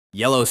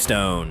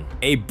Yellowstone,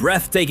 a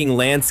breathtaking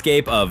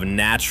landscape of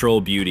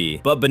natural beauty.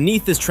 But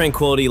beneath this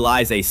tranquility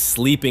lies a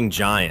sleeping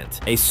giant,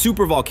 a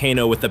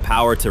supervolcano with the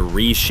power to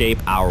reshape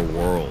our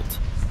world.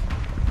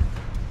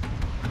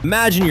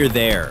 Imagine you're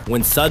there,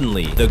 when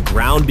suddenly, the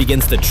ground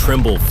begins to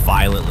tremble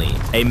violently.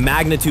 A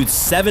magnitude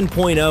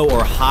 7.0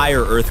 or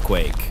higher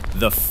earthquake,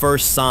 the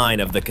first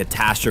sign of the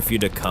catastrophe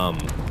to come.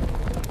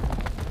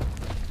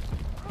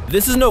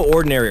 This is no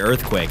ordinary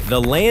earthquake.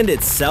 The land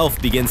itself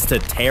begins to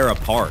tear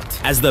apart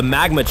as the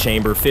magma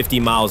chamber, 50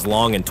 miles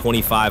long and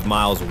 25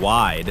 miles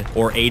wide,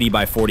 or 80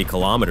 by 40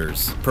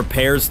 kilometers,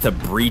 prepares to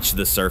breach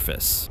the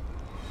surface.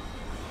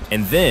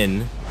 And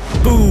then,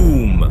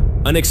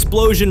 boom! An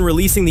explosion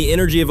releasing the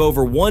energy of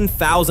over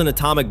 1,000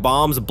 atomic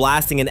bombs,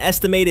 blasting an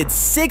estimated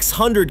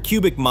 600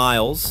 cubic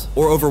miles,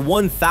 or over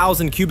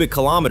 1,000 cubic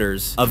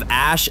kilometers, of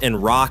ash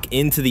and rock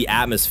into the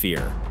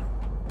atmosphere.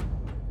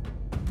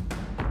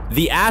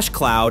 The ash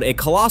cloud, a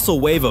colossal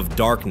wave of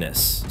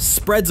darkness,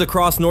 spreads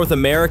across North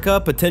America,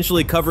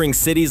 potentially covering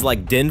cities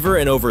like Denver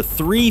in over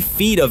 3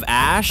 feet of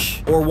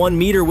ash, or 1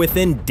 meter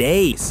within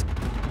days.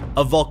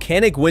 A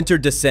volcanic winter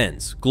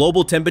descends.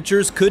 Global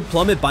temperatures could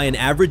plummet by an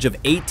average of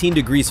 18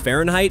 degrees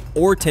Fahrenheit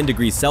or 10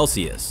 degrees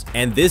Celsius,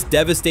 and this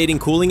devastating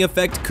cooling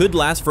effect could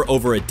last for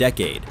over a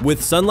decade.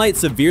 With sunlight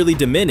severely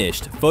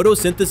diminished,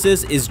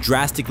 photosynthesis is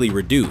drastically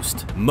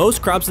reduced.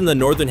 Most crops in the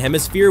northern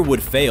hemisphere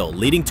would fail,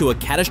 leading to a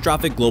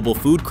catastrophic global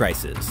food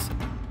crisis.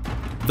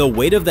 The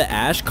weight of the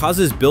ash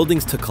causes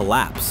buildings to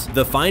collapse.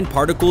 The fine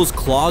particles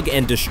clog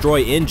and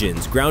destroy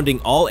engines, grounding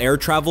all air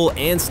travel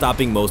and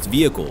stopping most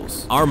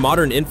vehicles. Our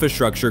modern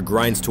infrastructure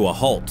grinds to a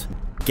halt.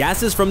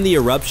 Gases from the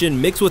eruption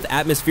mix with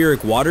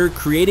atmospheric water,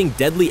 creating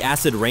deadly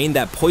acid rain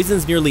that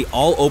poisons nearly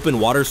all open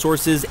water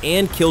sources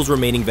and kills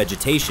remaining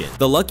vegetation.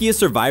 The luckiest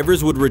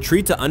survivors would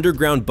retreat to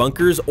underground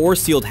bunkers or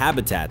sealed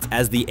habitats,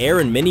 as the air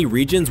in many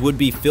regions would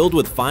be filled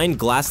with fine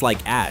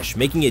glass-like ash,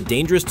 making it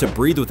dangerous to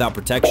breathe without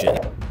protection.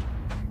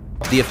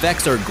 The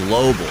effects are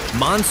global.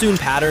 Monsoon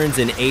patterns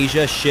in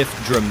Asia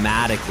shift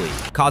dramatically,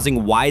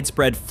 causing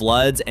widespread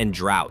floods and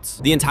droughts.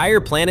 The entire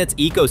planet's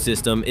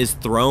ecosystem is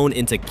thrown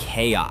into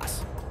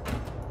chaos.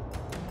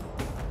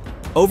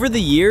 Over the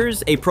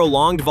years, a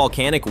prolonged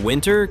volcanic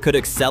winter could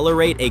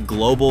accelerate a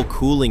global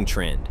cooling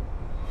trend.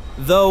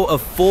 Though a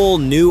full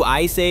new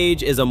ice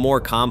age is a more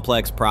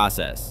complex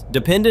process,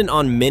 dependent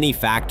on many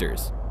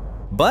factors.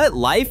 But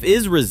life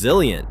is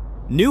resilient.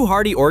 New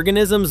hardy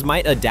organisms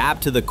might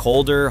adapt to the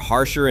colder,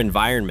 harsher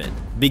environment,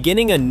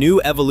 beginning a new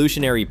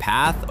evolutionary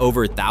path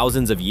over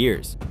thousands of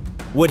years.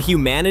 Would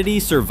humanity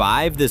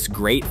survive this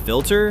great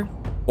filter?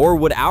 Or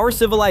would our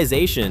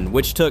civilization,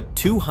 which took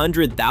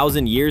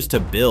 200,000 years to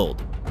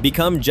build,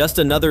 become just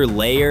another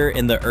layer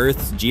in the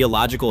Earth's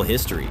geological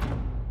history?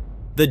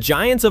 The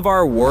giants of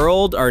our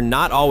world are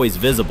not always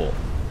visible.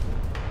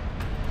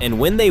 And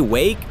when they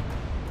wake,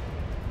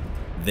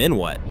 then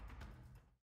what?